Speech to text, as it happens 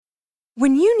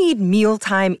When you need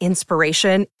mealtime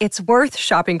inspiration, it's worth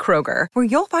shopping Kroger, where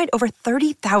you'll find over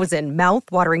 30,000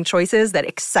 mouth-watering choices that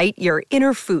excite your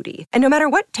inner foodie. And no matter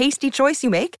what tasty choice you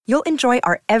make, you'll enjoy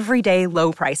our everyday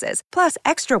low prices, plus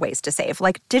extra ways to save,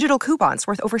 like digital coupons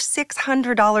worth over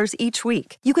 $600 each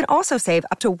week. You can also save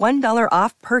up to $1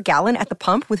 off per gallon at the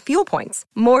pump with fuel points.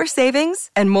 More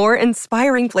savings and more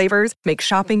inspiring flavors make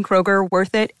shopping Kroger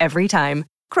worth it every time.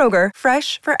 Kroger,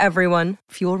 fresh for everyone.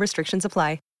 Fuel restrictions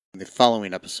apply. The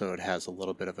following episode has a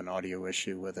little bit of an audio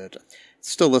issue with it. It's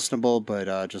still listenable,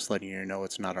 but just letting you know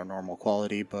it's not our normal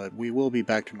quality, but we will be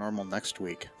back to normal next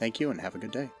week. Thank you and have a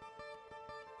good day.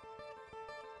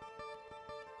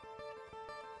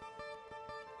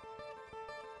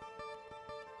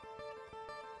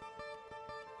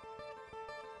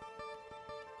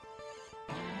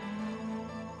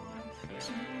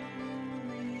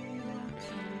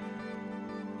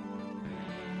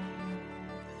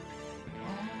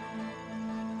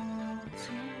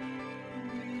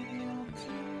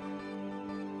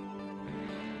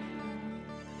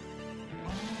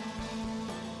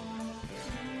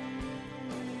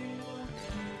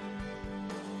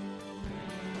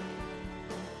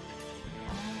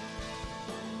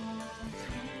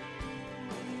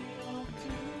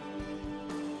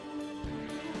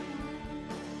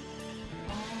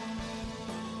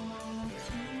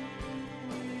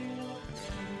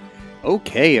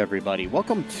 Okay, everybody,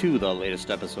 welcome to the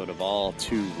latest episode of All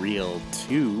Too Real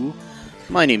 2.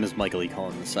 My name is Michael E.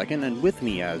 Cullen II, and with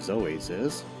me, as always,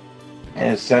 is...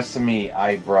 And Sesame,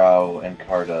 Eyebrow, and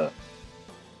Carta.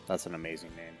 That's an amazing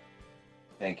name.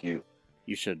 Thank you.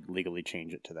 You should legally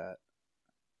change it to that.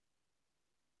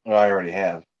 Well, I already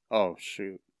have. Oh,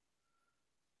 shoot.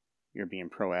 You're being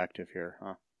proactive here,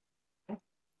 huh?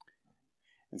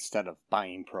 Instead of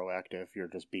buying proactive, you're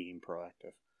just being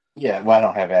proactive. Yeah, well, I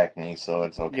don't have acne, so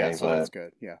it's okay. Yeah, so that's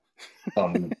good, yeah.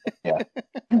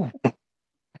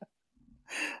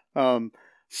 Yeah.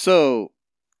 So,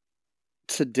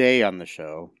 today on the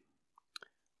show,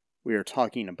 we are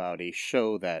talking about a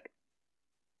show that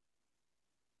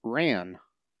ran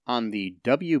on the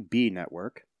WB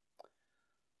network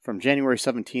from January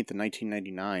 17th of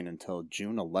 1999 until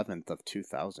June 11th of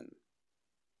 2000.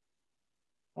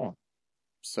 Oh.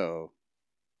 So...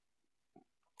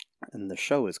 And the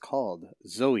show is called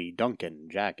Zoe, Duncan,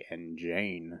 Jack, and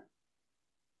Jane.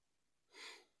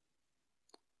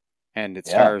 And it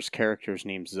stars characters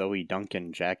named Zoe,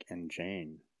 Duncan, Jack, and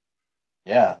Jane.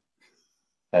 Yeah.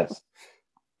 That's...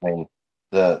 I mean,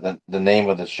 the name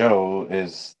of the show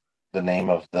is the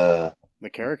name of the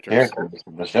characters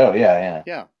of the show. Yeah.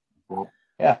 Yeah.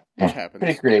 Which happens.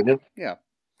 Pretty creative. Yeah.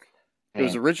 It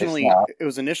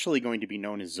was initially going to be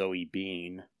known as Zoe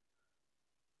Bean.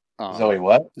 Zoe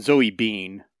what? Zoe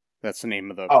Bean. That's the name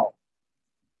of the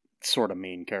sort of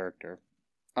main character.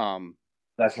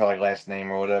 That's her last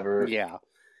name or whatever. Yeah.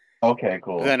 Okay,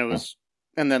 cool.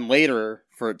 And then later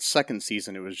for its second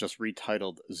season, it was just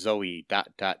retitled Zoe ...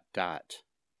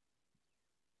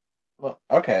 Well,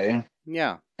 okay.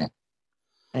 Yeah.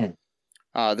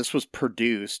 This was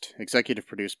executive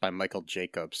produced by Michael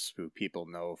Jacobs, who people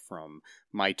know from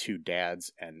My Two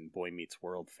Dads and Boy Meets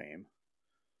World fame.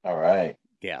 All right.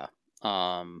 Yeah.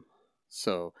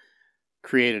 So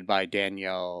created by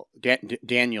Daniel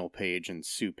Page and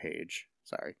Sue Page.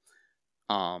 Sorry.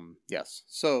 Yes.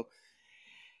 So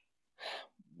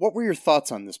what were your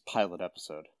thoughts on this pilot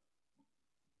episode?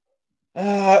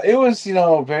 It was,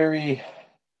 very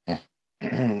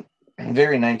very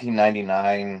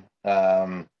 1999.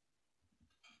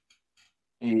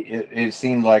 It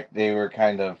seemed like they were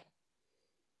kind of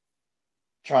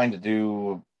trying to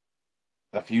do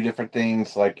a few different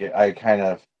things. Like, I kind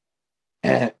of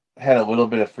had a little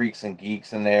bit of freaks and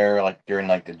geeks in there, like during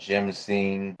the gym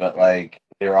scene, but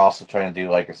they were also trying to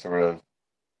do a sort of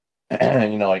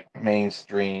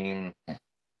mainstream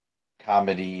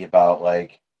comedy about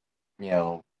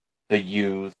the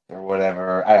youth or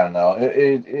whatever. I don't know.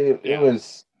 It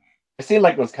seemed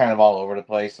like it was kind of all over the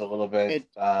place a little bit.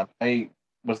 I didn't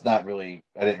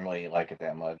really like it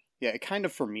that much. Yeah, it kind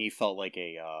of for me felt like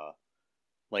a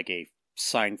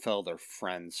Seinfeld or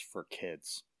Friends for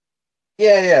kids.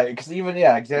 Yeah, because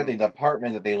exactly. The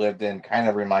apartment that they lived in kind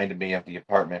of reminded me of the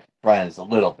apartment from Friends a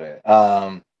little bit.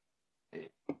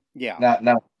 Yeah,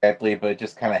 not exactly, but it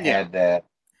just kind of had that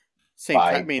same.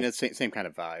 vibe. I mean, it's same kind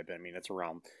of vibe. I mean, it's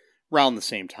around the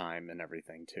same time and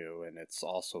everything too, and it's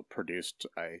also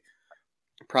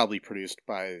probably produced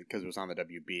by, because it was on the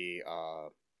WB.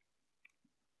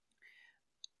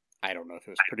 I don't know if it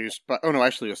was produced by... Oh, no,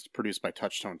 actually it was produced by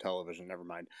Touchstone Television. Never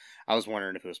mind. I was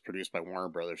wondering if it was produced by Warner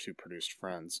Brothers, who produced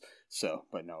Friends. So,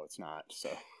 but no, it's not. So,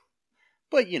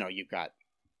 But, you've got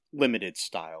limited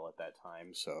style at that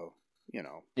time, so,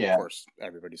 Yeah. of course,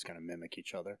 everybody's going to mimic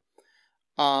each other.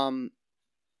 So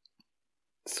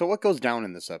what goes down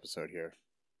in this episode here?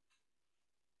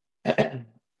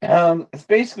 It's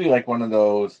basically like one of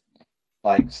those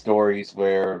like stories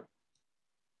where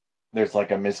there's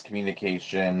like a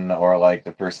miscommunication, or like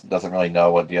the person doesn't really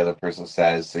know what the other person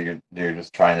says, so you're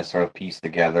just trying to sort of piece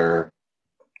together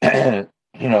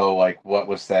like what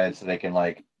was said, so they can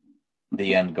like,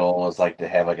 the end goal is like to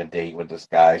have like a date with this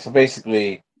guy. So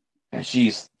basically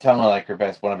she's telling like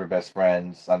one of her best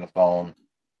friends on the phone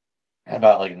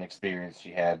about like an experience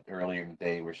she had earlier in the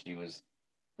day where she was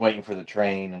waiting for the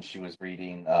train and she was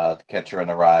reading Catcher in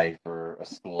the Rye for a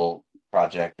school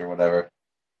project or whatever.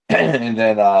 And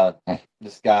then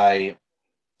this guy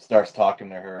starts talking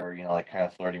to her, like kind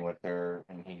of flirting with her,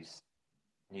 and he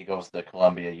goes to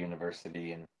Columbia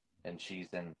University, and she's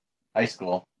in high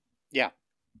school. Yeah.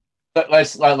 But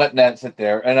let's let that sit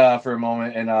there and for a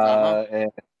moment, and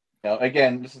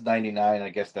again, this is 99. I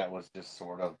guess that was just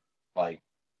sort of like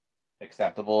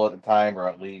acceptable at the time, or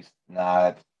at least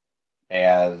not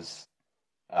as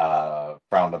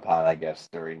frowned upon, I guess,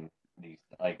 during these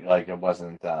like it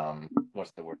wasn't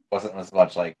what's the word, wasn't as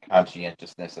much like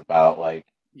conscientiousness about like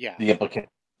the implications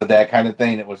of that kind of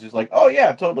thing. It was just like, oh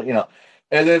yeah, totally,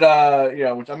 and then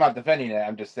which I'm not defending that,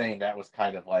 I'm just saying that was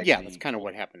kind of like, that's kind of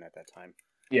what happened at that time.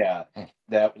 Yeah,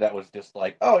 that was just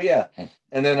like, oh yeah,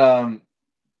 and then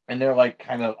and they're like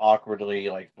kind of awkwardly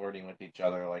like flirting with each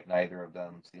other, like neither of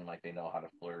them seem like they know how to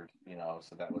flirt,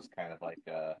 so that was kind of like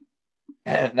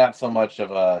not so much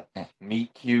of a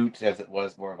meet cute as it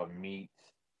was more of a meet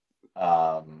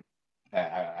I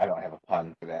don't have a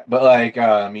pun for that, but like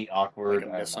meet awkward,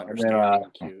 like a misunderstanding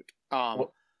cute.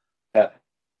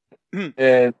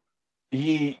 And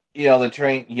he, the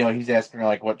train, he's asking her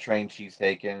like what train she's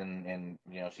taken, and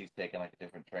she's taking like a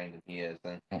different train than he is,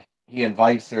 and he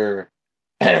invites her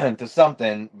to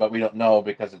something, but we don't know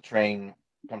because the train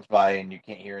comes by and you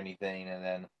can't hear anything, and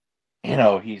then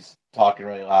he's talking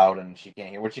really loud and she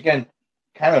can't hear, which again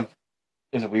kind of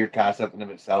is a weird concept in of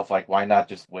itself. Like, why not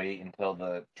just wait until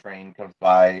the train comes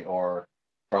by, or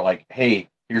like, hey,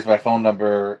 here's my phone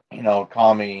number,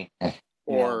 call me,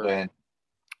 or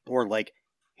like,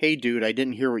 hey dude, I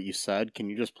didn't hear what you said, can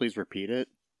you just please repeat it?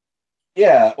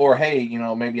 Yeah, or hey,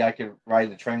 maybe I could ride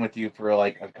the train with you for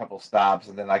like a couple stops,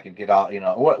 and then I could get out,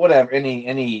 whatever,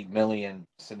 any million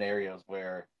scenarios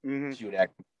where she would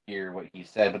actually hear what he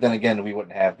said. But then again, we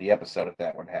wouldn't have the episode if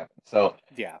that would happen. So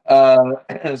yeah,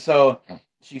 so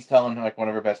she's telling like one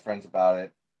of her best friends about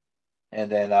it, and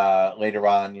then later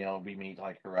on, we meet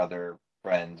like her other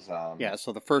friends. So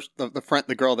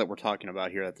the girl that we're talking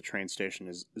about here at the train station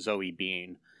is Zoe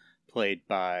Bean, played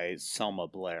by Selma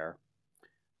Blair.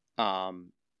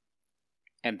 And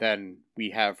then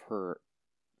we have her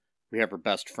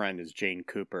best friend is Jane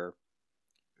Cooper,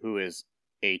 who is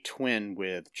a twin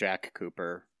with Jack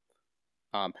Cooper.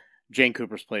 Jane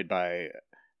Cooper's played by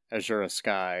Azura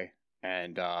Skye,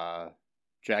 and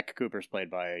Jack Cooper's played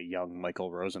by a young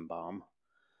Michael Rosenbaum.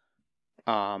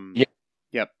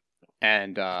 Yep.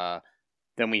 And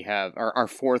then we have our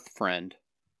fourth friend,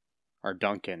 our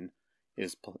Duncan,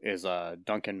 is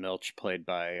Duncan Milch, played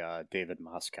by David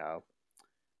Moscow,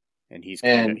 and he's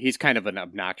kind of an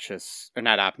obnoxious, or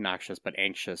not obnoxious, but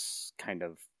anxious kind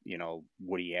of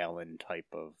Woody Allen type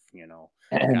of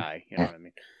guy. You know what I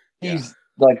mean? He's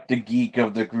like the geek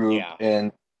of the group,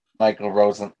 and Michael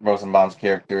Rosenbaum's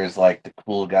character is like the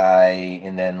cool guy,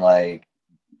 and then like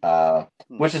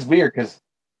which is weird because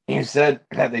you said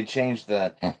that they changed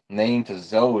the name to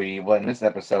Zoe. Well, in this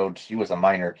episode, she was a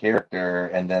minor character,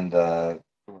 and then Zoe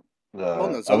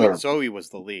was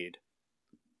the lead.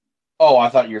 Oh, I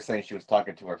thought you were saying she was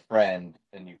talking to her friend,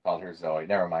 and you called her Zoe.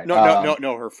 Never mind.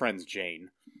 No. Her friend's Jane.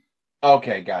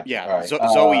 Okay, gotcha. Yeah, all right.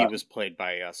 Zoe was played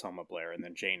by Selma Blair, and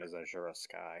then Jane is Azura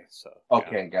Skye. So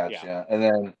okay, gotcha. Yeah.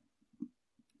 And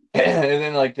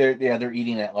then like they're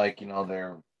eating at like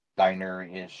their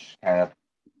diner-ish kind of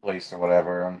place or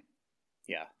whatever.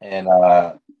 Yeah. And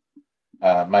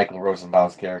Michael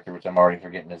Rosenbaum's character, which I'm already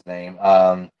forgetting his name.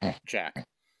 Jack,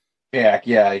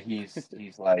 yeah, he's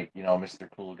like, Mr.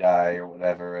 Cool Guy or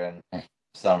whatever, and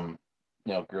some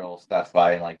girl stops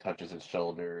by and like touches his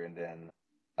shoulder, and then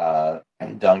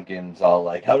Duncan's all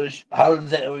like, how does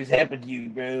that always happen to you,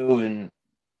 bro? And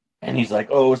he's like,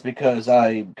 oh, it's because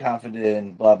I'm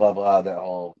confident, blah blah blah, that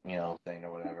whole thing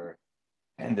or whatever.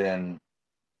 And then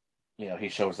he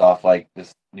shows off like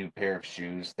this new pair of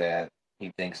shoes that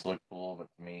he thinks look cool, but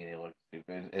to me they look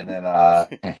stupid. And then I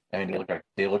mean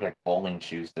they look like bowling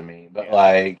shoes to me. But Yeah.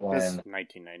 like This is when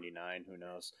 1999. Who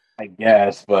knows? I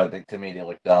guess, but to me they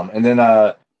look dumb. And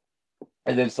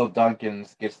then so Duncan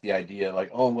gets the idea like,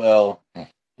 oh well,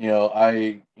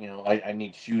 I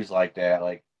need shoes like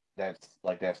that. That's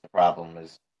the problem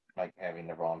is like having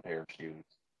the wrong pair of shoes.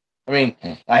 I mean,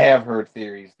 I have heard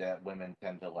theories that women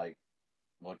tend to like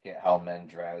look at how men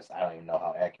dress. I don't even know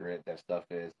how accurate that stuff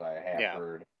is, but I have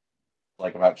heard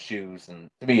like about shoes, and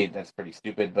to me that's pretty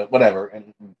stupid. But whatever,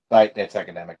 and like that's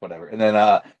academic, whatever. And then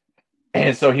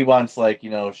and so he wants like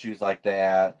shoes like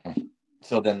that.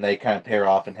 So then they kind of pair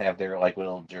off and have their like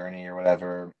little journey or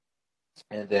whatever,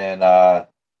 and then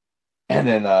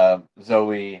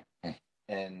Zoe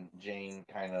and Jane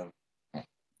kind of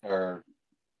are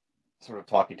sort of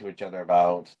talking to each other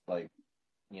about like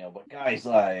what guys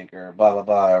like or blah blah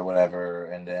blah or whatever,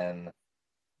 and then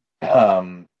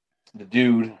the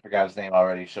dude, I forgot his name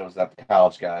already, shows up. The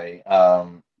college guy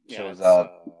shows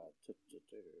up.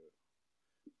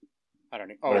 I don't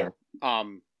know. Whatever.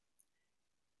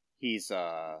 He's is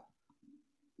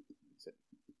it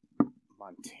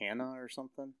Montana or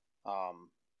something?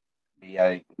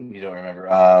 Yeah, you don't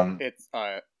remember. It's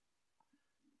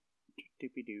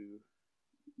doopy-doo.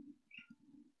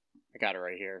 I got it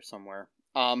right here somewhere.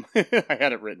 I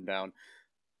had it written down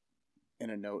in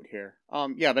a note here.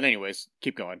 Yeah, but anyways,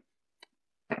 keep going.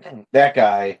 That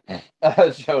guy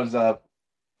shows up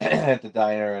at the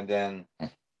diner and then,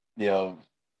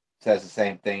 says the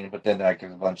same thing, but then like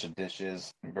there's a bunch of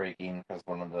dishes breaking because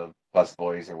one of the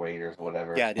busboys or waiters or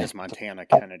whatever. Yeah, it is Montana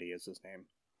Kennedy is his name.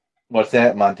 What's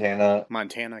that? Montana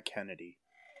Kennedy.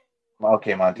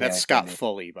 Okay, Montana. That's Scott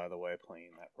Foley, by the way,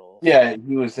 playing that role. Yeah,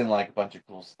 he was in like a bunch of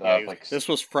cool stuff. Yeah, this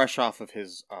was fresh off of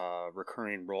his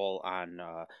recurring role on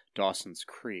Dawson's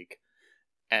Creek,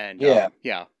 and yeah.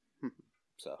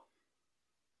 So,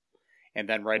 and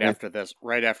then right after this,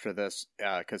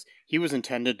 because he was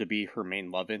intended to be her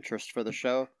main love interest for the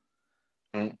show,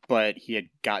 but he had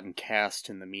gotten cast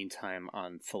in the meantime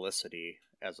on Felicity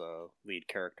as a lead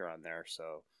character on there.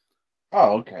 So,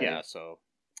 oh, okay, yeah, so.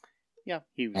 Yeah,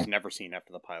 he was never seen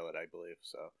after the pilot, I believe.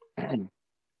 So,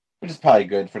 which is probably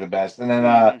good for the best. And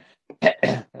then,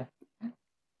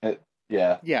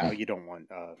 yeah, you don't want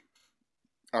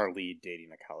our lead dating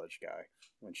a college guy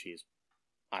when she's,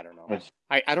 I don't know.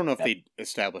 I don't know if they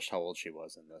established how old she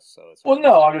was in this. So it's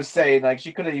no, I'm just saying, like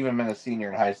she could have even been a senior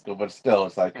in high school, but still,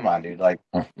 it's like, come on, dude, like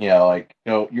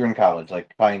you're in college,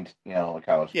 like find a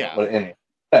college, but anyway,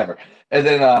 whatever. And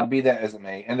then be that as it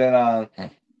may, and then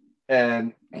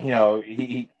and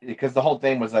he because the whole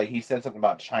thing was like he said something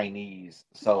about Chinese,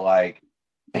 so like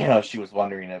she was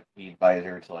wondering if he invited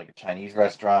her to like a Chinese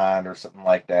restaurant or something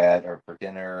like that or for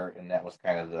dinner, and that was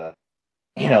kind of the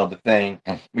the thing.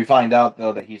 We find out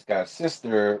though that he's got a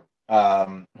sister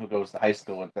who goes to high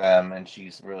school with them, and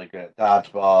she's really good at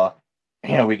dodgeball.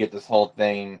 We get this whole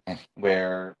thing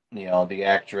where the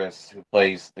actress who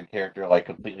plays the character like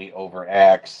completely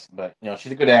overacts, but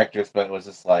she's a good actress, but it was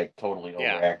just like totally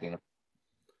overacting.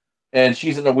 And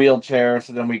she's in a wheelchair,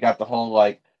 so then we got the whole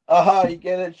like, aha, you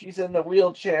get it? She's in the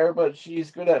wheelchair, but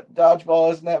she's good at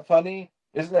dodgeball. Isn't that funny?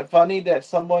 Isn't it funny that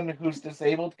someone who's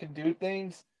disabled can do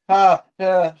things?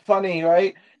 Funny,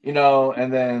 right?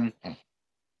 And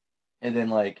then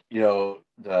like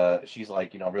she's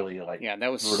like really like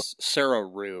that was Sarah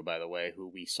Rue, by the way, who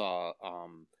we saw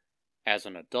as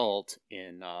an adult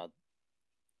in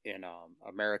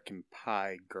American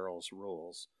Pie Girls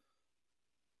Rules.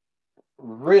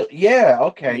 Really? Yeah.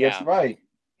 Okay. Yeah. That's right.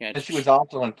 Yeah, and she was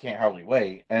also in Can't Hardly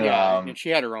Wait, and and she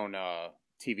had her own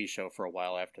TV show for a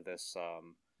while after this.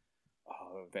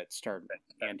 That starred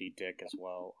Andy Dick as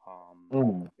well.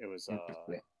 It was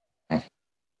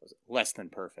Less Than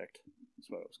Perfect. That's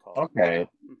what it was called. Okay.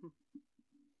 Mm-hmm.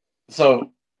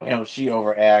 So she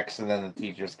overacts, and then the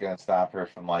teacher's gonna stop her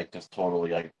from like just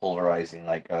totally like pulverizing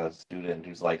like a student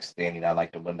who's like standing on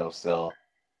like the windowsill.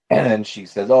 And then she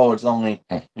says, "Oh,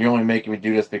 you're only making me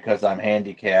do this because I'm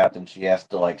handicapped," and she has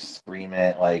to like scream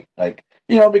it, like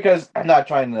because I'm not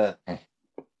trying to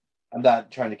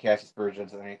cast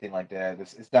aspersions or anything like that.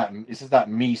 This is not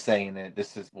me saying it.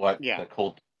 This is what the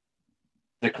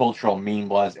cultural meme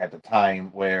was at the time,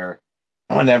 where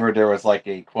whenever there was like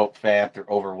a quote fat or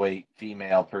overweight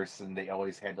female person, they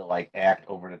always had to like act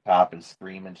over the top and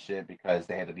scream and shit because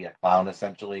they had to be a clown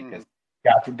essentially because.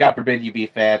 God forbid you be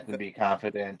fat and be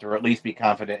confident, or at least be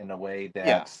confident in a way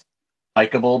that's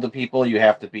likable to people. You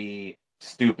have to be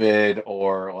stupid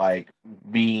or like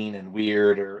mean and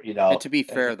weird, or And to be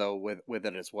fair though, with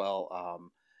it as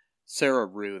well, Sarah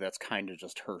Rue, that's kind of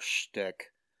just her shtick.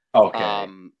 Okay.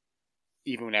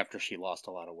 even after she lost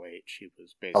a lot of weight, she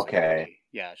was basically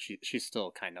she's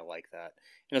still kind of like that,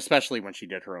 and especially when she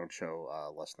did her own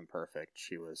show, Less Than Perfect,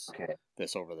 she was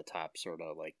this over the top sort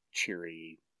of like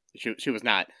cheery. She was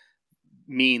not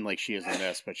mean like she is in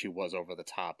this, but she was over the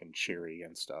top and cheery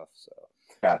and stuff. So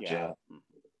gotcha.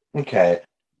 Yeah. Okay.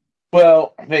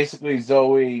 Well, basically,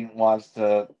 Zoe wants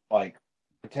to like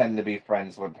pretend to be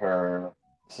friends with her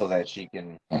so that she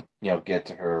can, get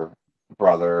to her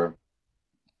brother.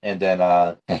 And then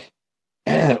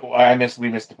we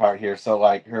missed the part here. So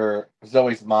like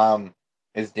Zoe's mom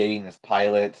is dating this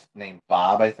pilot named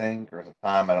Bob, I think, or is it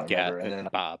Tom? I don't remember. And then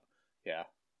Bob. Yeah.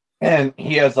 And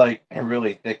he has like a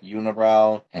really thick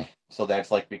unibrow, so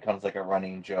that's like becomes like a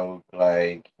running joke,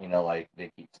 like like they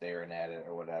keep staring at it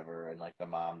or whatever, and like the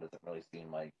mom doesn't really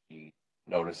seem like she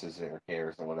notices it or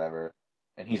cares or whatever.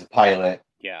 And he's a pilot,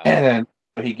 and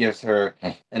then he gives her,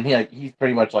 and he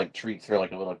pretty much like treats her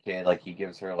like a little kid, like he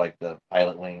gives her like the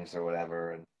pilot wings or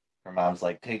whatever, and her mom's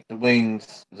like, "Take the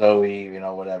wings, Zoe,"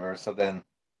 whatever. So then,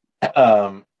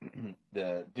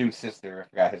 the dude's sister,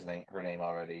 I forgot her name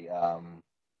already.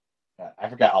 I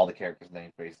forgot all the characters'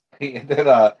 names basically. And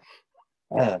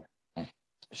then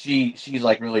she's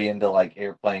like really into like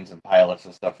airplanes and pilots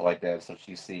and stuff like that. So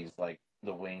she sees like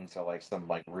the wings are like some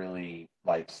like really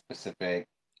like specific.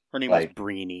 Her name was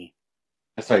Breenie.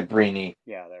 Sorry, Breenie.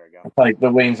 Yeah, there we go. Like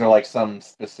the wings are like some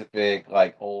specific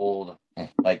like old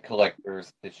like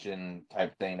collector's edition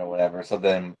type thing or whatever. So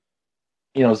then,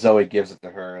 Zoe gives it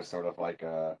to her as sort of like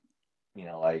a,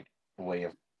 like a way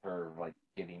of her like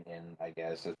getting in, I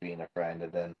guess, as being a friend.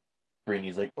 And then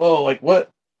Breenie's like, "Oh, like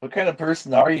what kind of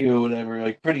person are you?" Whatever,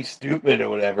 like pretty stupid or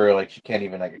whatever. Like she can't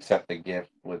even like accept the gift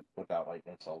without like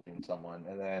insulting someone.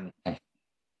 And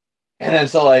then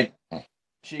so like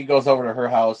she goes over to her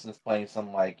house and is playing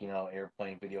some like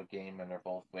airplane video game, and they're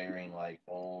both wearing like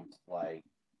old like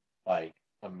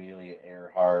Amelia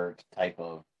Earhart type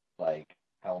of like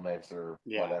helmets or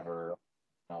whatever.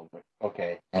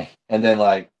 Okay, and then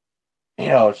like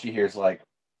she hears like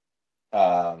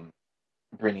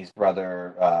Brittany's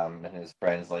brother and his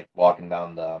friends like walking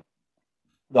down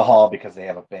the hall because they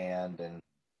have a band, and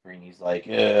Brittany's like,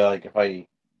 "Yeah, like if I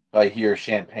hear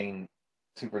Champagne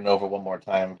Supernova one more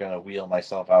time, I'm gonna wheel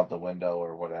myself out the window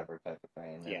or whatever type of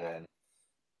thing."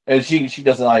 And she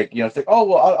doesn't like it's like, "Oh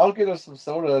well, I'll get us some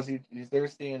sodas. He's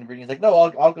thirsty," and Brittany's like, "No,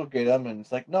 I'll go get him," and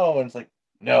it's like, "No," and it's like,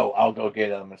 "No, I'll go get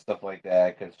him," and stuff like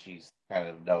that, because she's kind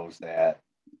of knows that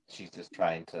she's just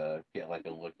trying to get like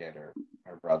a look at her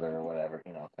brother or whatever,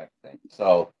 type of thing.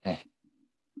 So,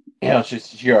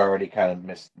 she already kind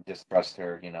of distrust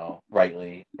her,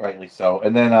 rightly so.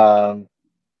 And then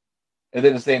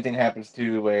the same thing happens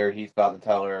too, where he's about to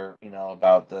tell her,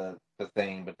 about the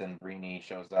thing, but then Breenie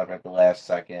shows up at the last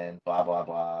second, blah blah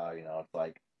blah. It's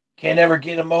like, can't ever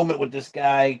get a moment with this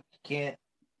guy. Can't,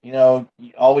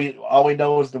 all we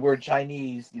know is the word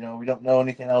Chinese. We don't know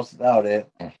anything else about it.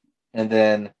 And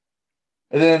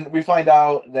then we find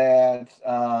out that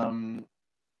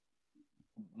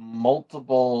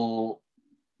multiple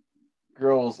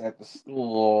girls at the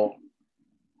school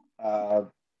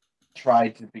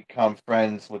tried to become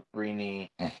friends with Breenie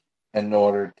in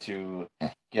order to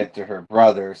get to her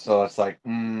brother. So it's like,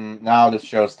 now this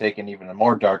show's taking even a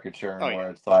more darker turn, where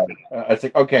it's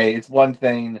like, okay, it's one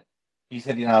thing he's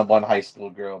hitting on one high school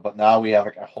girl, but now we have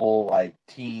like a whole like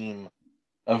team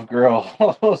of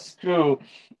girls who,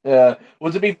 well,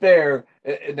 to be fair,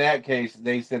 in that case,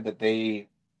 they said that they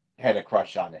had a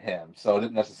crush on him, so it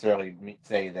didn't necessarily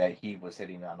say that he was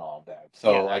hitting on all of that.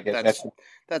 So I guess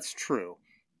that's true.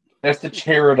 That's the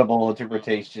charitable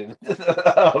interpretation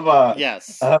of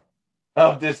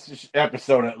of this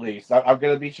episode, at least. I'm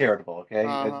going to be charitable, okay?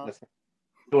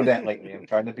 Doing that lately. I'm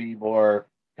trying to be more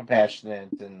compassionate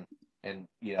and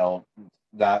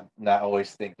not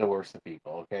always think the worst of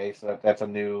people, okay? So that's a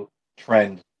new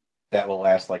trend that will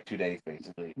last like 2 days,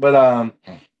 basically. But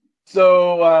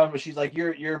so she's like,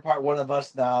 you're part one of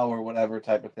us now, or whatever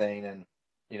type of thing, and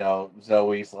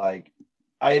Zoe's like,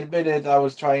 I admitted I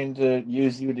was trying to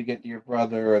use you to get to your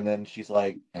brother, and then she's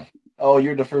like, "Oh,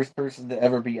 you're the first person to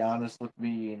ever be honest with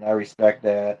me, and I respect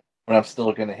that, but I'm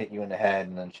still gonna hit you in the head."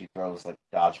 And then she throws like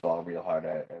dodgeball real hard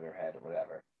at her head or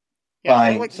whatever. Yeah,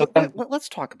 fine. Let's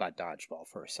talk about dodgeball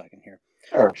for a second here.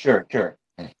 Sure.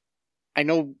 I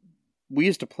know we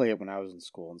used to play it when I was in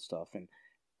school and stuff,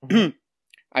 and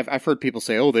I've heard people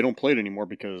say, "Oh, they don't play it anymore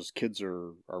because kids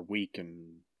are weak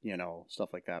and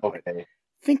stuff like that." Okay. But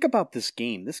think about this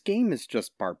game. This game is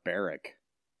just barbaric.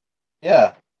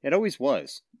 Yeah. It always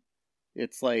was.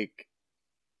 It's like,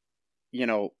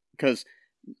 because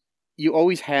you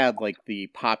always had like the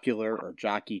popular or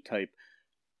jockey type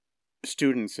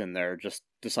students in there just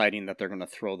deciding that they're going to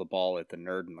throw the ball at the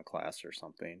nerd in the class or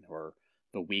something, or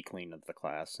the weakling of the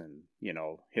class, and, you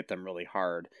know, hit them really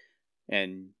hard.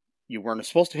 And you weren't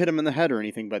supposed to hit them in the head or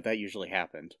anything, but that usually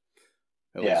happened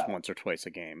at least once or twice a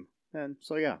game. And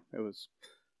so, yeah, it was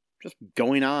just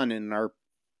going on in our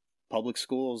public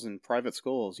schools and private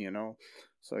schools, you know?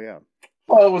 So, yeah.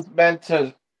 Well, it was meant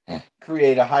to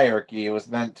create a hierarchy. It was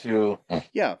meant to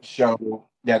show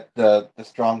that the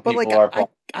strong people are...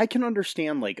 I can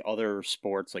understand, like, other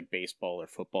sports, like baseball or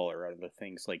football or other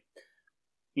things, like,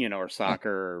 you know, or soccer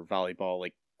or volleyball,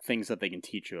 like, things that they can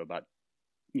teach you about,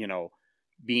 you know,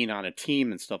 being on a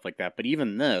team and stuff like that. But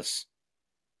even this,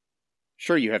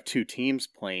 sure, you have two teams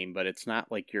playing, but it's not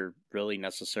like you're really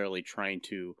necessarily trying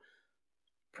to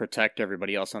protect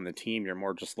everybody else on the team. You're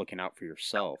more just looking out for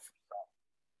yourself.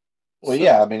 Well, so,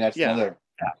 yeah, I mean, that's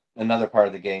another part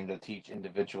of the game, to teach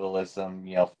individualism,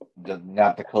 you know,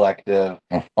 not the collective,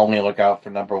 only look out for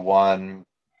number one,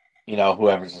 you know,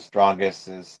 whoever's the strongest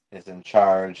is in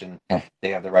charge, and they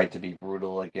have the right to be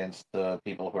brutal against the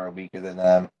people who are weaker than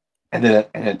them. And then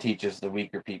it teaches the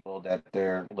weaker people that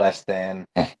they're less than,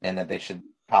 and that they should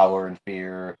power and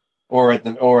fear, or at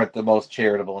the most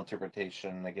charitable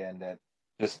interpretation, again, that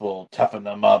this will toughen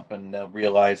them up and they'll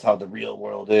realize how the real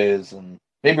world is. And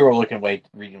maybe we're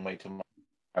reading way too much.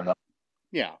 I don't know.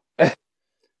 Yeah.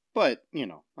 But, you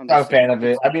know, I'm not a fan of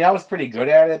it. I mean, I was pretty good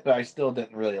at it, but I still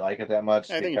didn't really like it that much.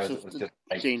 I think it was just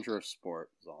a dangerous sport,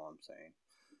 is all I'm saying.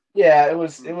 Yeah, it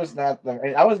was not.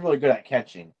 I was really good at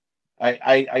catching.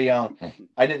 I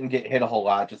didn't get hit a whole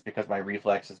lot just because my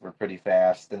reflexes were pretty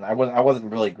fast, and I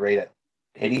wasn't really great at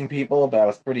hitting people, but I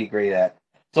was pretty great at.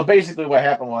 So basically, what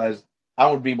happened was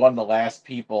I would be one of the last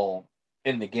people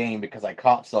in the game because I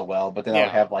caught so well, but then I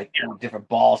would have like different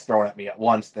balls thrown at me at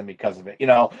once. Then because of it, you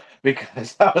know,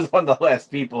 because I was one of the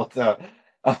last people to.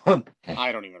 I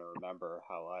don't even remember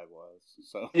how I was.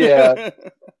 So yeah.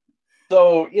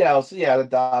 So the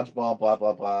dodgeball, blah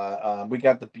blah blah. We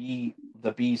got the bee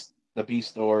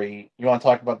story. You want to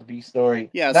talk about the bee story?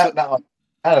 Yeah. Not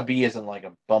a bee isn't like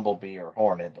a bumblebee or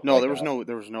hornet. No, like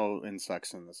there was no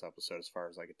insects in this episode, as far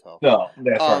as I could tell. No,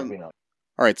 as far as we know.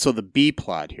 All right, so the B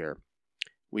plot here.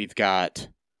 We've got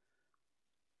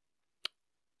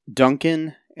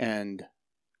Duncan and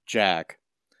Jack.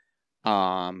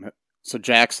 So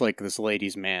Jack's like this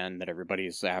ladies' man that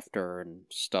everybody's after and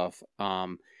stuff.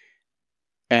 And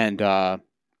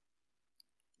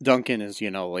Duncan is,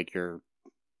 you know, like your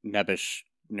nebbish,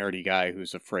 nerdy guy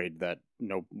who's afraid that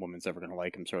no woman's ever going to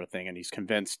like him, sort of thing. And he's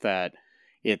convinced that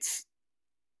it's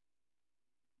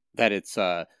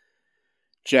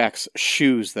Jack's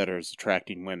shoes that are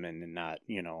attracting women, and not,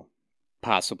 you know,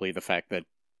 possibly the fact that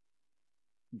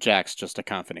Jack's just a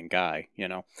confident guy, you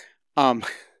know. And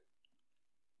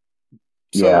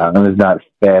he's not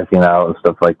spazzing out and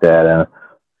stuff like that.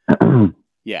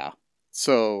 Yeah.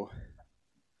 So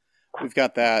we've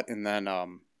got that, and then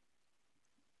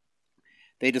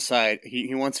they decide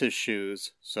he wants his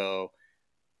shoes, so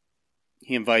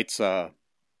he invites Jack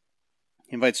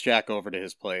over to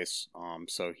his place.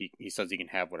 So he says he can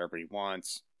have whatever he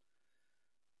wants,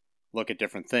 look at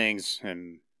different things,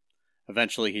 and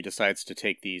eventually he decides to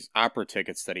take these opera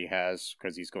tickets that he has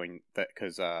because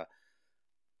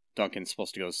Duncan's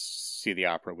supposed to go see the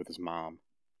opera with his mom.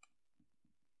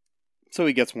 So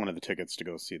he gets one of the tickets to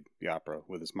go see the opera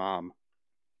with his mom.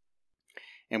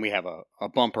 And we have a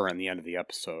bumper in the end of the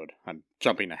episode. I'm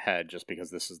jumping ahead just because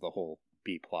this is the whole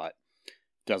B plot.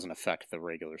 Doesn't affect the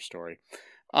regular story.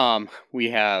 We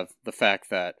have the fact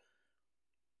that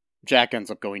Jack ends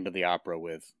up going to the opera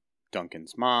with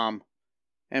Duncan's mom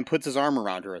and puts his arm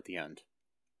around her at the end.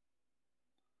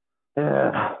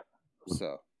 Yeah.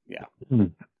 So, yeah.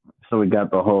 So we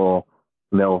got the whole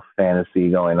MILF fantasy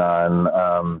going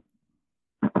on.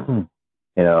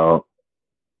 You know,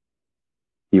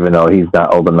 even though he's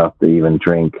not old enough to even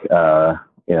drink, you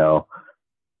know,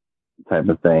 type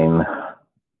of thing.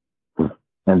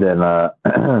 And then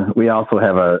we also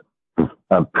have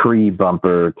a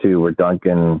pre-bumper too, where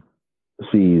Duncan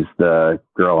sees the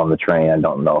girl on the train. I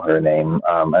don't know her name.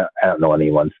 I don't know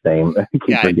anyone's name. I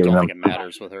don't think it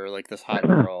matters with her. Like this hot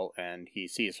girl, and he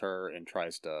sees her and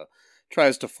tries to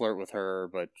flirt with her,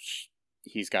 but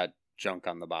he's got junk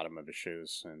on the bottom of his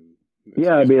shoes. And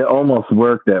yeah, I mean, it almost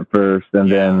worked at first,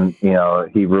 and then, you know,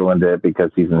 he ruined it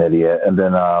because he's an idiot. And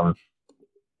then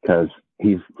because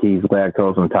he's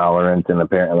lactose intolerant, and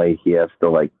apparently he has to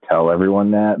like tell everyone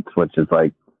that, which is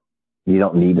like, you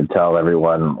don't need to tell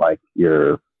everyone like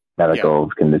your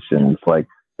medical conditions, like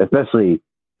especially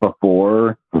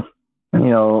before, you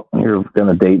know, you're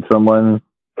gonna date someone.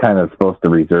 Kind of supposed to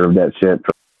reserve that shit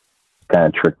for kind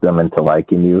of trick them into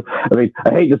liking you. I mean,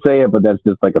 I hate to say it, but that's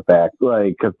just like a fact.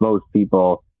 Like, because most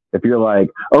people, if you're like,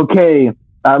 okay,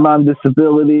 I'm on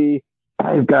disability,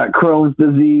 I've got Crohn's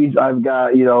disease, I've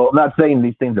got, I'm not saying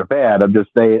these things are bad. I'm just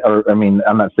saying,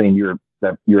 I'm not saying you're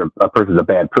a person's a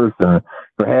bad person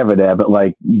for having that, but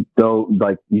like, you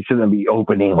shouldn't be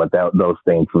opening without those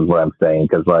things is what I'm saying.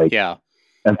 Cause like, yeah.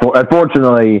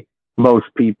 Unfortunately, most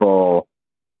people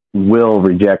will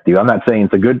reject you. I'm not saying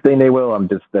it's a good thing they will. I'm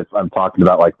talking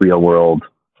about like real world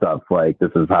stuff. Like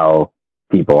this is how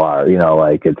people are,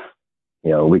 like it's,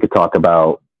 we could talk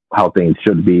about how things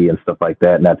should be and stuff like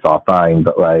that. And that's all fine.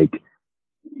 But like,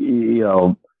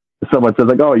 someone says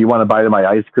like, oh, you want to bite of my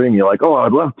ice cream? You're like, oh,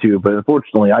 I'd love to, but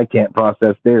unfortunately I can't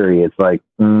process dairy. It's like,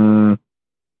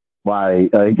 why?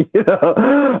 Like,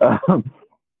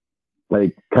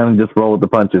 like kind of just roll with the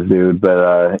punches, dude.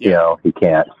 But, he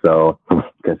can't. So,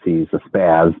 because he's a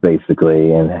spaz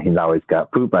basically. And he's always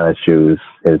got poop on his shoes,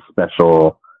 his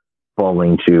special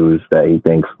bowling shoes that he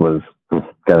thinks was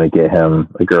going to get him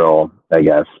a girl, I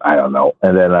guess. I don't know.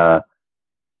 And then,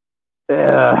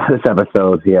 this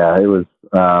episode, it was,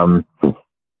 and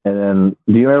then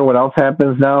do you remember what else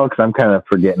happens now? Because I'm kind of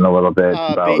forgetting a little bit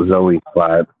about Zoe's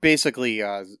plot. Basically,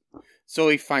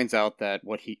 Zoe finds out that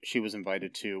what she was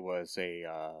invited to was a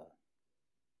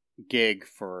gig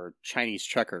for Chinese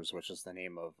Checkers, which is the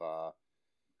name of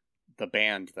the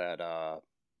band that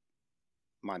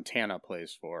Montana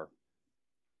plays for.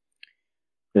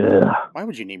 Why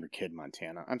would you name your kid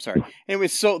Montana? I'm sorry. Anyway,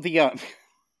 so the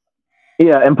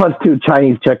yeah, and plus too,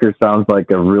 Chinese Checkers sounds like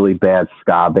a really bad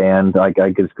ska band. Like I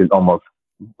just could almost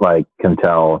can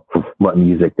tell what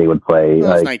music they would play. Well,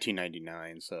 it was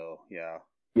 1999, so yeah.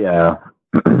 Yeah.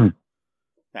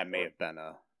 That may have been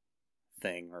a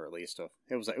thing, or at least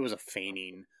it was a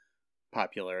feigning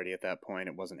popularity at that point.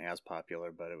 It wasn't as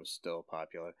popular, but it was still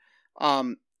popular.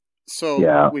 So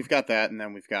yeah. We've got that, and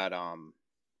then we've got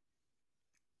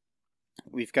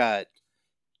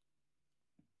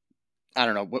I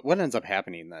don't know what ends up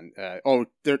happening then.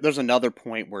 There's another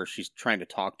point where she's trying to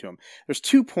talk to him. There's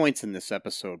 2 points in this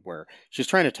episode where she's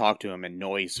trying to talk to him, and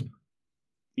noise,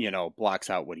 blocks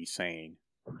out what he's saying.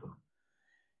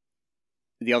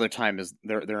 The other time is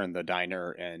they're in the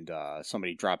diner and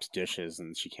somebody drops dishes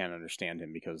and she can't understand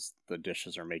him because the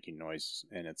dishes are making noise.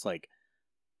 And it's like,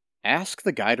 ask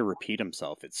the guy to repeat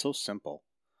himself. It's so simple.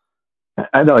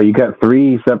 I know, you got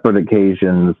 3 separate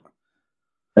occasions,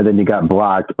 and then you got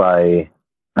blocked by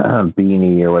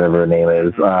Beanie or whatever her name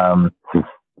is.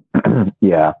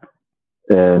 Yeah.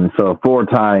 And so 4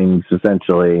 times,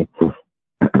 essentially,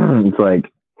 it's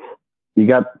like, you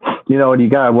got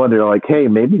to wonder, like, hey,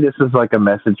 maybe this is like a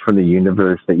message from the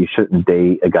universe that you shouldn't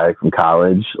date a guy from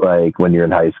college, like when you're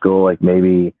in high school. Like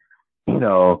maybe,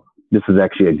 this is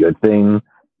actually a good thing.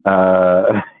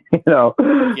 Yeah.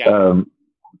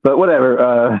 But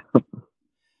whatever.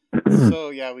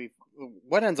 So yeah,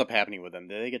 what ends up happening with them?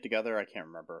 Do they get together? I can't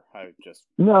remember.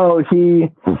 No, he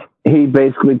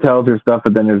basically tells her stuff,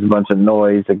 but then there's a bunch of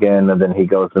noise again, and then he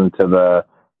goes into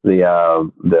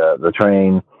the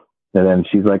train. And then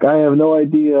she's like, I have no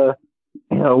idea,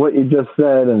 what you just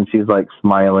said. And she's like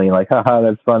smiling, like, haha,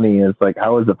 that's funny. And it's like,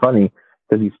 how is it funny?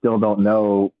 Because you still don't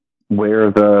know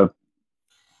where the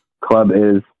club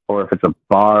is, or if it's a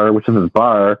bar, which is a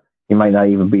bar, you might not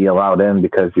even be allowed in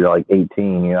because you're like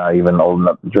 18. You're not even old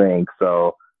enough to drink.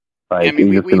 So, like,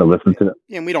 you're just going to listen to it.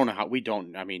 And we don't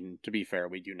know to be fair,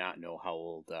 we do not know how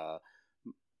old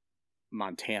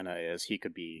Montana is. He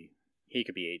could be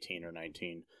 18 or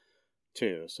 19.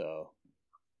 Too, so.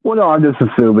 Well, no, I'm just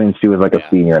assuming she was like a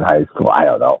senior in high school. I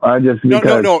don't know.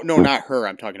 No, not her.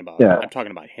 I'm talking about. Yeah. I'm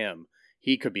talking about him.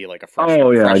 He could be like a freshman.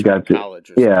 Oh yeah, I got you.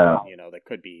 College or something. There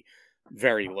could be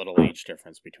very little age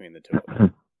difference between the two of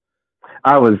them.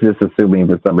 I was just assuming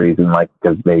for some reason, like,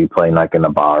 because maybe playing like in a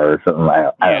bar or something.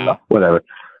 I don't know. Whatever.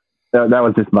 That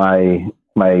was just my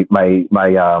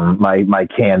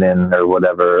canon or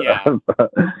whatever. Yeah.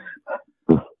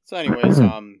 So anyways,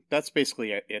 that's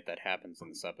basically it that happens in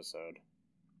this episode.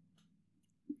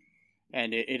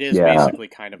 And it is basically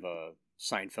kind of a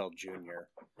Seinfeld Jr.,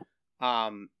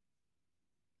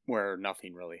 where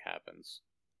nothing really happens.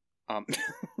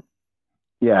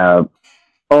 Yeah.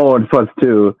 Oh, and plus,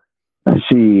 too,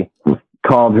 she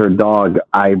called her dog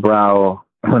Eyebrow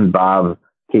when Bob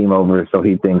came over, so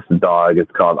he thinks the dog is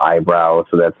called Eyebrow,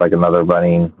 so that's like another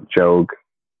running joke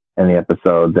in the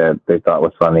episode that they thought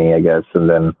was funny, I guess. And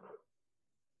then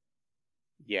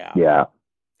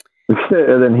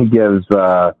and then he gives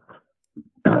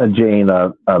Jane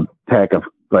a pack of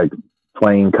like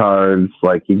playing cards.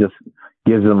 Like he just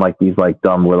gives him like these like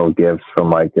dumb little gifts from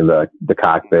like in the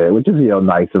cockpit, which is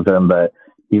nice of him. But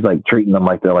he's like treating them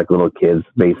like they're like little kids,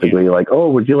 basically. Like,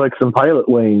 oh, would you like some pilot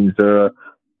wings or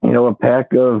a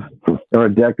pack of or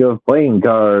a deck of playing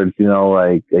cards?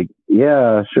 Like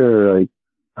yeah, sure. Like,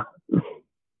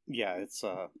 yeah, it's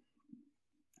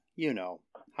you know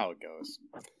how it goes.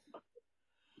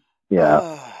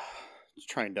 Yeah, He's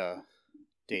trying to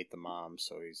date the mom,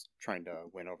 so he's trying to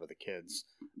win over the kids.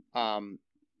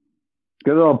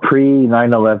 Good old pre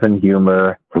 9/11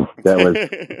 humor that was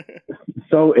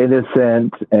so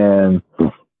innocent and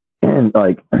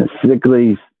like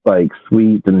sickly, like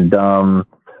sweet and dumb,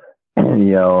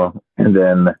 and and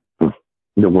then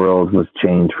the world was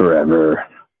changed forever.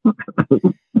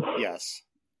 Yes.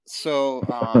 So,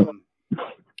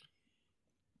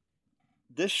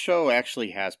 this show actually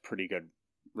has pretty good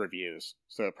reviews,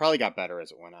 so it probably got better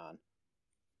as it went on.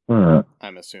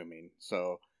 I'm assuming.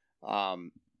 So,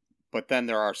 but then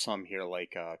there are some here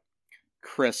like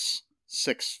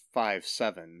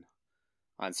Chris657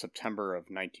 on September of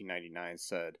 1999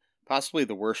 said, possibly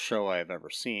the worst show I have ever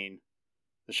seen.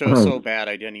 The show is so bad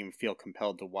I didn't even feel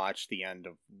compelled to watch the end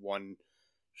of one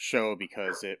show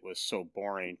because it was so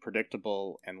boring,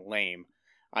 predictable, and lame.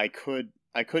 I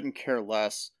couldn't care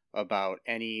less about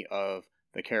any of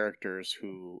the characters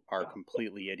who are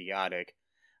completely idiotic.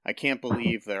 I can't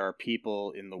believe there are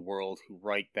people in the world who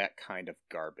write that kind of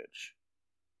garbage.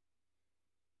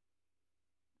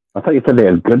 I thought you said they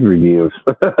had good reviews.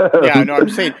 Yeah, no, I'm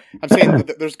saying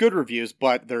there's good reviews,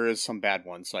 but there is some bad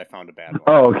ones, so I found a bad one.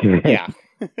 Oh, okay. Yeah.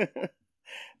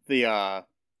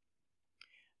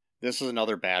 This is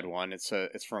another bad one. It's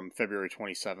from February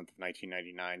 27th of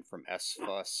 1999 from S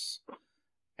Fuss.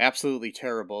 Absolutely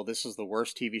terrible. This is the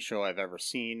worst TV show I've ever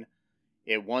seen.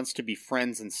 It wants to be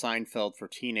Friends and Seinfeld for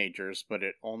teenagers, but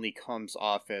it only comes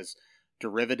off as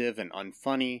derivative and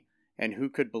unfunny, and who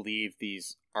could believe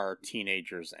these are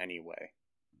teenagers anyway?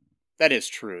 That is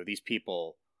true. These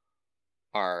people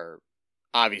are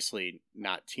obviously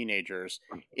not teenagers.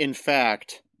 In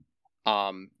fact,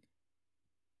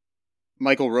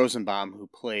 Michael Rosenbaum, who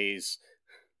plays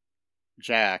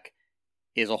Jack,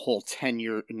 is a whole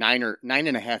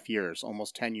 9.5 years,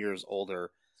 almost 10 years older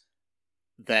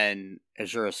than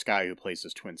Azura Sky, who plays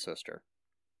his twin sister.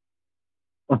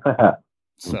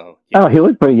 So yeah. Oh, he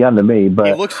looks pretty young to me, but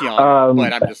he looks young.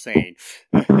 But I'm just saying.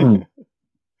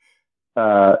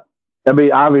 I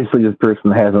mean, obviously, this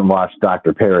person hasn't watched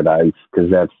Dr. Paradise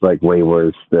because that's like way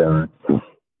worse than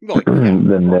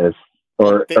than this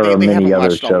or many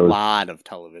other shows. A lot of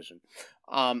television.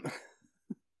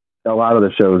 A lot of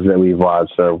the shows that we've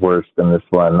watched are worse than this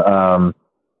one.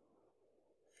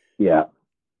 Yeah.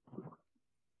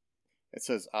 It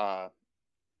says,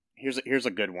 here's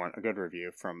a good one, a good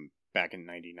review from back in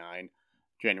 '99,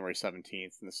 January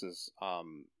 17th. And this is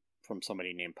from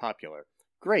somebody named Popular.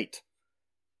 Great.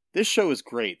 This show is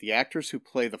great. The actors who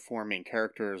play the four main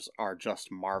characters are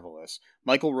just marvelous.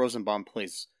 Michael Rosenbaum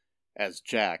plays as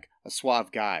Jack, a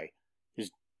suave guy. His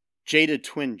jaded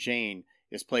twin Jane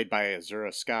is played by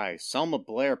Azura Sky. Selma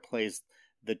Blair plays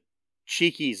the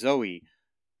cheeky Zoe.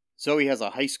 Zoe has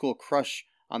a high school crush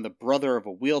on the brother of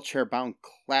a wheelchair-bound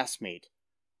classmate.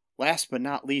 Last but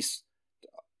not least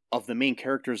of the main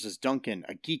characters is Duncan,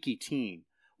 a geeky teen.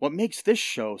 What makes this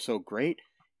show so great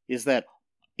is that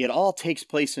it all takes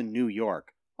place in New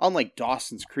York. Unlike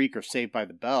Dawson's Creek or Saved by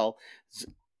the Bell,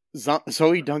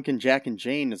 Zoe, Duncan, Jack, and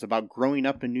Jane is about growing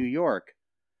up in New York.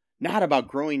 Not about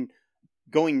going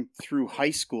through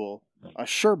high school. A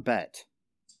sure bet.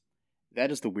 That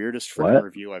is the weirdest freaking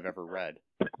review I've ever read.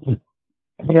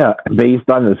 Yeah, based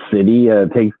on the city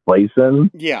it takes place in?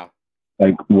 Yeah.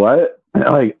 Like, what?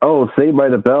 Like, oh, Saved by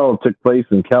the Bell took place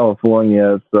in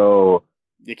California, so...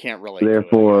 You can't relate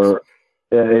therefore,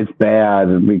 it's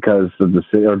bad because of the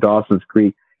city, or Dawson's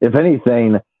Creek. If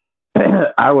anything,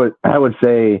 I would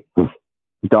say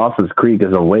Dawson's Creek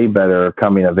is a way better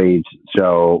coming of age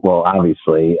show. Well,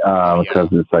 obviously, because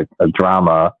it's like a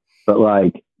drama, but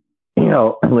like,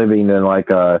 living in like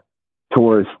a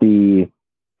touristy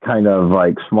kind of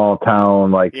like small town,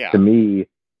 like to me,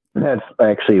 that's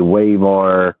actually way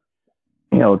more,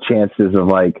 chances of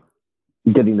like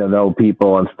getting to know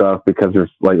people and stuff because there's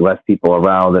like less people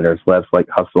around and there's less like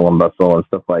hustle and bustle and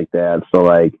stuff like that. So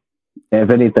like,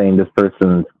 if anything, this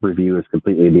person's review is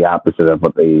completely the opposite of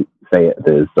what they say it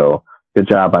is. So good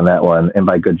job on that one. And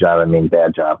by good job, I mean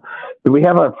bad job. Do we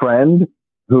have a friend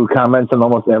who comments on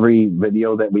almost every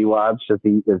video that we watch? Has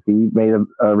he made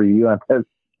a review on this?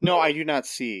 No, I do not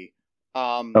see.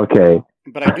 Okay.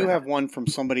 But I do have one from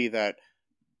somebody that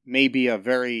may be a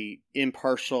very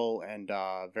impartial and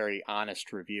very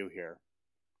honest review here.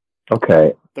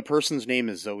 Okay. The person's name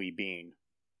is Zoe Bean.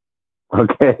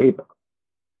 Okay.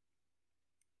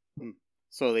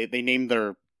 So they named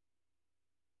their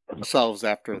themselves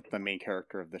after the main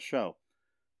character of the show.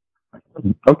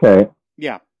 Okay.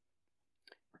 Yeah.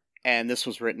 And this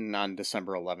was written on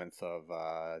December 11th of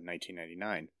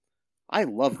 1999. I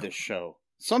love this show.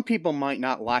 Some people might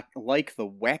not like the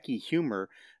wacky humor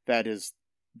that is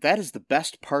the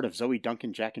best part of Zoe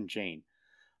Duncan, Jack and Jane.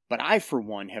 But I, for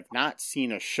one, have not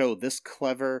seen a show this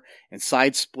clever and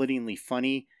side-splittingly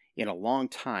funny in a long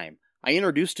time. I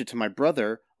introduced it to my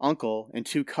brother, uncle, and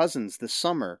 2 cousins this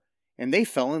summer, and they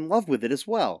fell in love with it as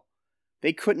well.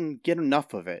 They couldn't get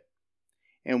enough of it,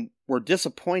 and were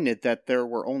disappointed that there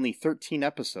were only 13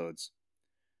 episodes.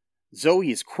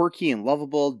 Zoe is quirky and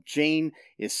lovable, Jane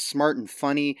is smart and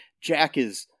funny, Jack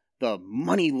is the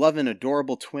money-loving,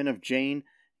 adorable twin of Jane,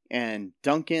 and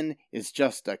Duncan is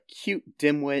just a cute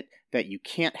dimwit that you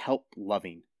can't help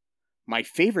loving. My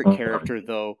favorite character,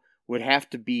 though, would have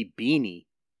to be Beanie.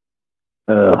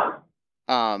 The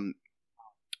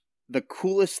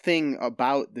coolest thing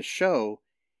about the show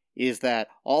is that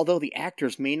although the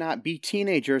actors may not be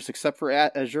teenagers except for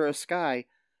Azura Sky,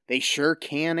 they sure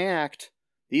can act.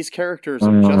 These characters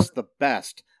are just the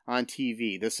best on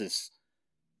TV. This is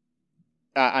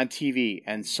on TV,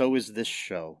 and so is this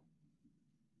show.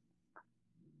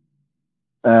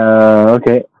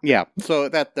 Okay. Yeah, so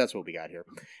that's what we got here.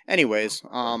 Anyways,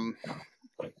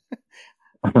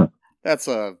 that's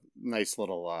a nice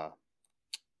little,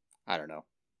 I don't know,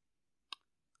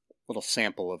 little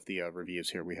sample of the reviews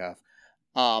here we have.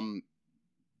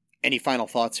 Any final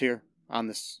thoughts here on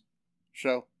this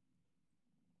show?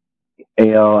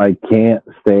 I can't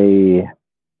say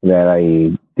that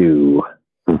I do.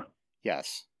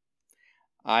 Yes.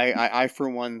 I for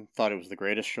one thought it was the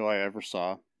greatest show I ever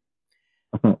saw.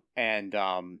 And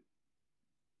the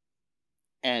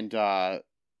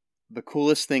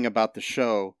coolest thing about the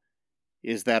show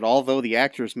is that although the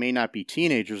actors may not be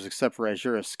teenagers except for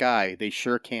Azura Sky, they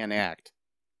sure can act.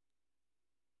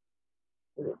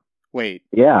 Wait.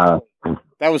 Yeah.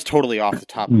 That was totally off the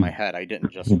top of my head. I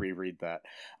didn't just reread that.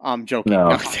 I'm joking.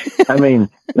 No. I mean,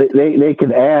 they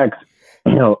can act,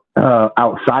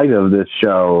 outside of this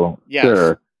show. Yes.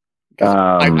 Sure.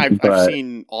 I've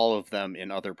seen all of them in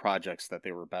other projects that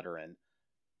they were better in.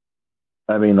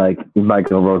 I mean, like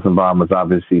Michael Rosenbaum was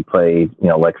obviously played,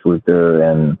 Lex Luthor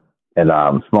and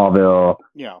Smallville.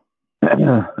 Yeah.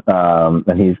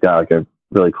 And he's got like a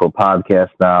really cool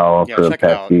podcast now for the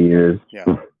past few years. Yeah.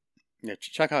 Yeah,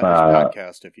 check out his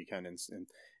podcast if you can.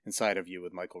 Inside of You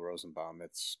with Michael Rosenbaum.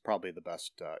 It's probably the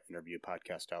best interview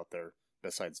podcast out there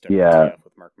besides WTF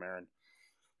with Mark Maron.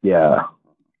 Yeah.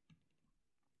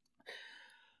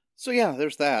 So yeah,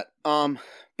 there's that.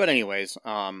 But anyways,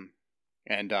 and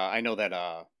I know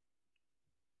that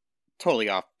totally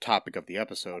off topic of the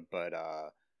episode, but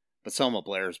Selma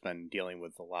Blair's been dealing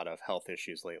with a lot of health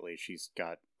issues lately. She's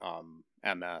got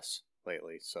MS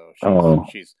lately, so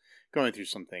she's going through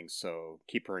some things. So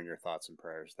keep her in your thoughts and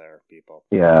prayers there, people.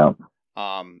 Yeah.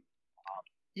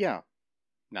 Yeah.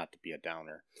 Not to be a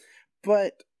downer,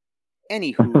 but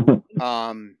anywho,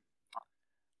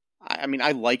 I mean,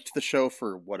 I liked the show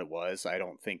for what it was. I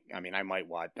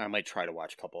might try to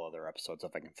watch a couple other episodes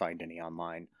if I can find any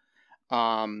online.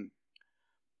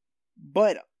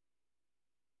 But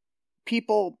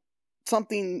people,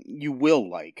 something you will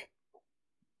like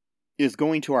is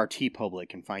going to our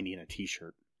TeePublic and finding a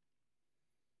t-shirt.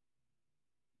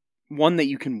 One that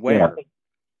you can wear. Yeah.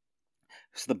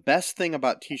 So the best thing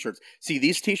about t-shirts, see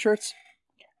these t-shirts,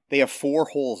 they have 4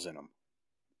 holes in them.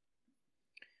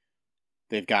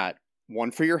 They've got one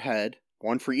for your head,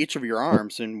 one for each of your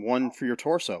arms, and one for your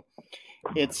torso.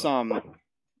 It's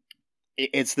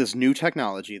this new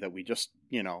technology that we just,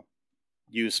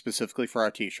 use specifically for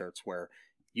our t-shirts where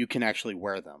you can actually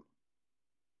wear them.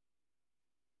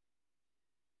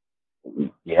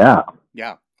 Yeah.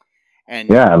 Yeah. And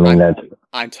yeah, I mean, that's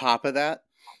on top of that,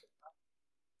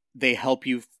 they help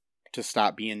you to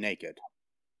stop being naked.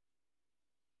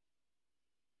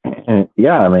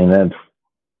 Yeah, I mean, that's...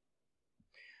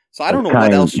 So I don't know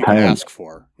what else you can ask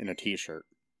for in a t-shirt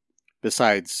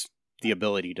besides the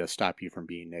ability to stop you from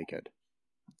being naked.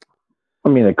 I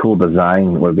mean, a cool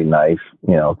design would be nice,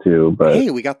 too, but...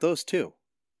 Hey, we got those too.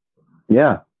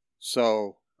 Yeah.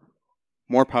 So,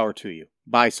 more power to you.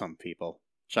 Buy some, people.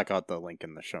 Check out the link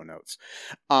in the show notes.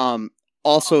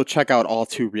 Also, check out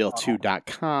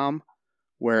all2real2.com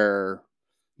where,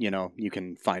 you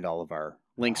can find all of our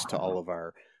links to all of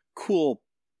our cool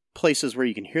places where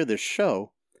you can hear this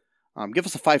show. Give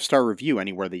us a 5-star review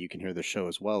anywhere that you can hear the show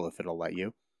as well, if it'll let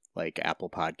you, like Apple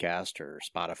Podcast or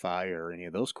Spotify or any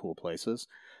of those cool places.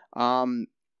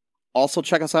 Also,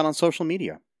 check us out on social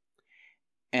media.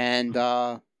 And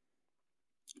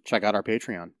check out our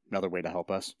Patreon, another way to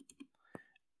help us.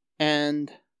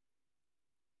 And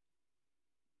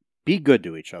be good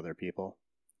to each other, people.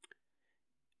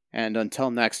 And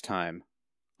until next time,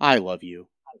 I love you,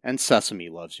 and Sesame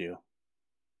loves you.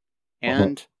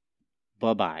 And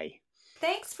bye-bye.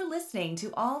 Thanks for listening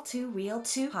to All Too Real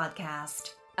 2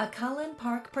 podcast, a Cullen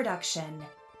Park production.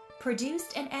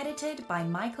 Produced and edited by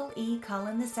Michael E.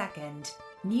 Cullen II.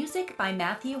 Music by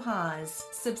Matthew Hawes.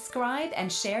 Subscribe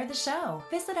and share the show.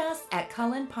 Visit us at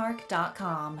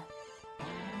cullenpark.com.